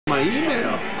My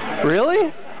email.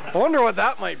 Really? I wonder what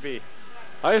that might be.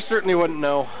 I certainly wouldn't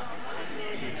know.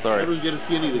 Sorry. Never get to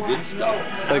see any of the good stuff.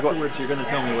 Like what? Afterwards, you're going to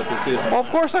tell me what this is. Well,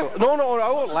 of course I. No, I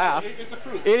won't laugh. It's a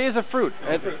fruit. It is a fruit.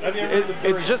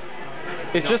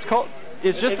 It's just called.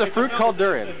 It's just a fruit called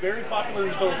durian. It's very popular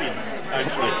in the Philippines,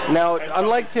 actually. Now,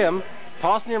 unlike Tim,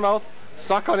 toss in your mouth,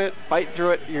 suck on it, bite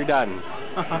through it, you're done.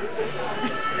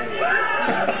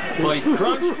 Bite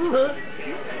crunch.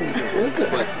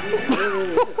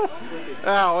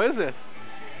 Ow, is it?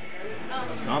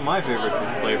 It's not my favorite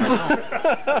flavor, no.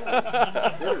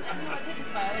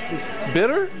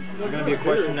 Bitter? There's going to be a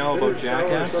question now about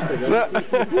Jackass.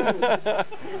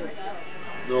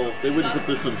 No, they wouldn't put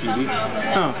this on TV.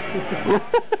 Huh.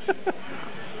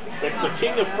 It's the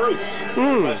king of fruits.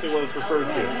 Mm. That's what it's referred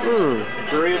to. Mm.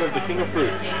 Durian is the king of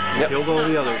fruits. Yep. Killed all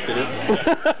the others, did it?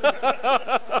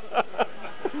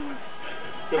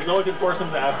 Because no one can force him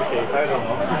to abdicate. I don't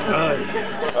know.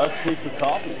 That's tastes the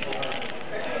coffee.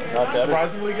 Not that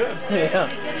surprisingly good.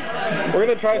 Yeah. We're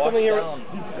going to try something here.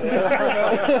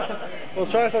 We'll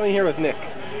try something here with Nick.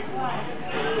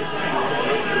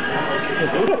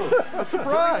 A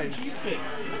surprise!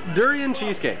 Durian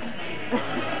cheesecake.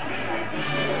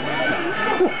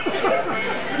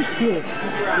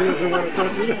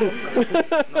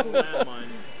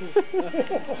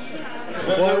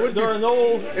 Well, there are no.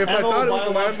 If I thought it was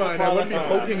a landmine, I wouldn't be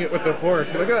poking it with a fork.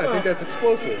 Look at that, I think that's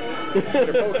explosive.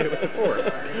 They're poking it with a fork.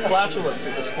 Flatulence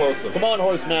is explosive. Come on,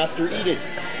 horse master, eat it.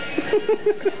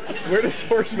 Where does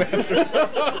horse master?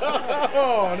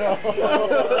 Oh no!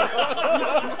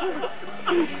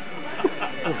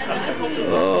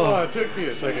 Oh, it took me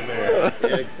a second there.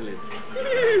 Excellent.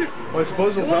 Well, I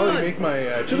suppose it'll probably make my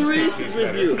To the races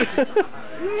with you.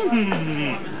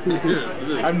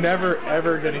 I'm never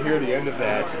ever going to hear the end of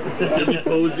that. You'll be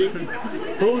posing.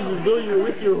 Pose as though you're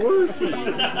with your horsey.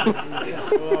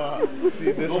 Oh,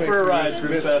 see, this Go makes for a me ride, miss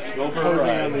princess. Go for a posing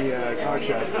ride. on the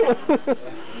contract.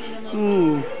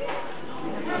 Mm.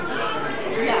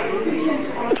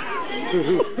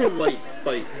 Bite.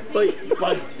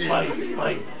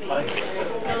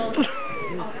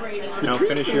 Now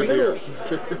finish your beer.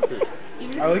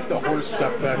 I like the horse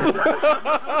stuff better.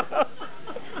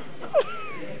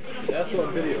 That's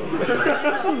on video.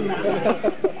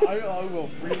 I will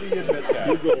freely admit that.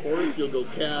 You'll go horse, you'll go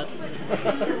cat.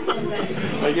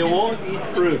 But you won't eat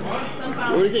fruit.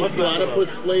 What do you think, platypus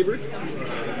flavored? I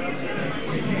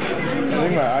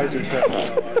think my eyes are set.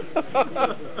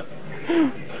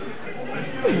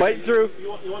 Bite through. You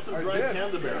want some dried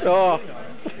canterbury? Oh.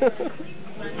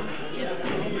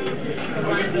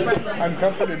 I'm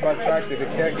comforted by the fact that it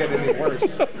can't get any worse.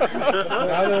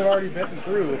 Now that I've already bitten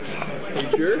through, Are you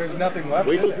sure? there's nothing left.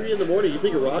 Wait till 3 in the morning. You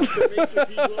think a rock star makes your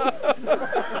feet glow?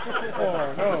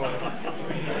 Oh no.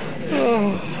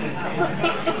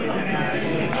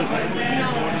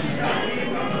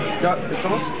 It's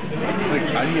almost like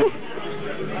onion.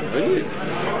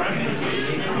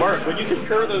 Mark, would you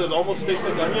concur that it almost tastes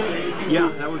like onion?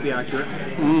 Yeah, that would be accurate.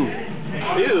 Mm.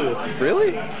 Ew.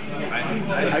 Really?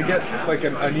 I get like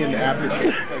an onion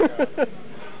aftertaste.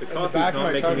 The coffee's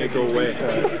not making it go away.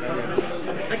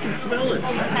 I can smell it.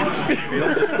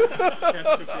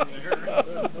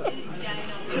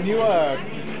 Can you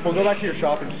we'll go back to your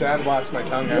shop and sandblast my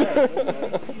tongue out.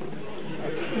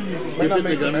 Might not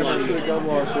make the gun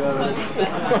wash.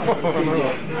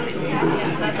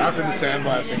 After the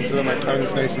sandblasting, so that my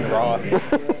tongue's nice and raw.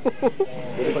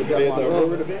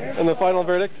 And the final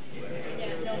verdict?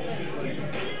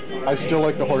 I still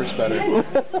like the horse better.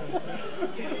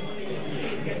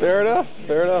 Fair enough.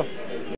 Fair enough.